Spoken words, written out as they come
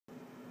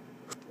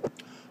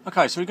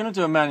Okay, so we're going to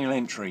do a manual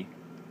entry.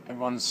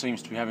 Everyone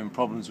seems to be having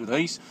problems with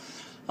these.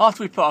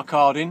 After we put our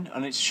card in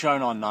and it's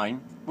shown our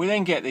name, we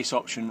then get this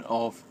option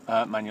of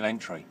manual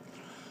entry.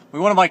 We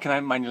want to make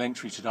a manual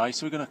entry today,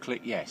 so we're going to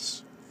click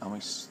yes, and we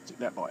stick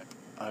that by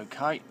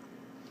OK.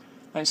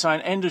 And it's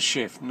saying end of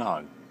shift,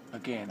 no.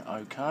 Again,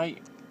 OK.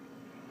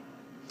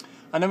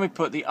 And then we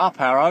put the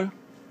up arrow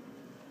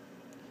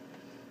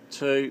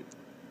to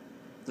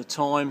the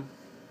time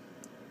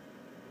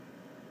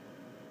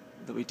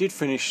that we did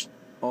finish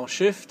our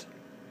shift,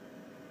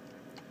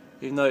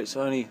 even though it's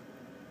only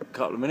a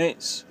couple of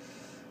minutes,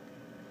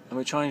 and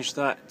we change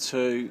that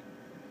to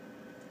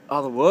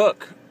other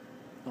work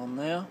on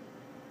there,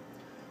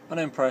 and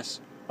then press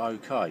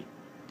OK.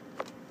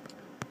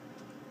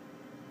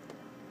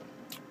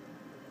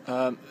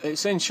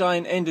 It's then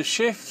showing end of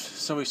shift,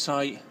 so we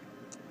say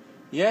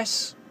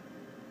yes,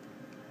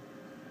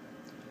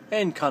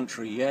 end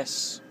country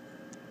yes,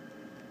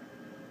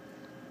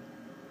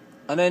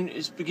 and then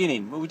it's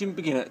beginning. Well, we didn't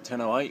begin at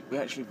 10:08, we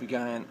actually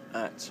began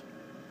at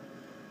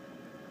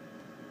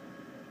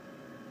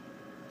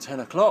 10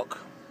 o'clock.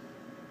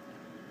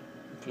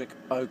 Click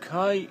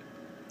OK,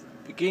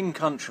 begin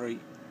country,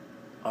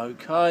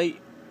 OK,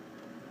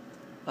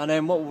 and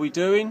then what were we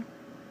doing?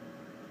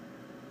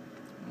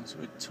 So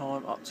with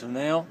time up to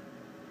now.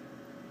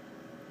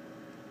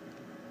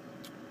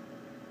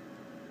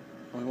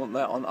 We want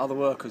that on other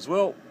work as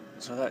well,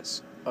 so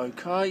that's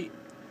OK,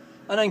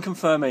 and then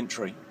confirm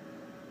entry.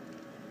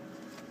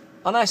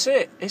 And that's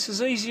it. It's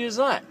as easy as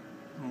that.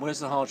 And where's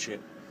the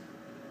hardship?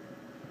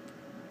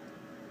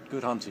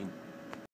 Good hunting.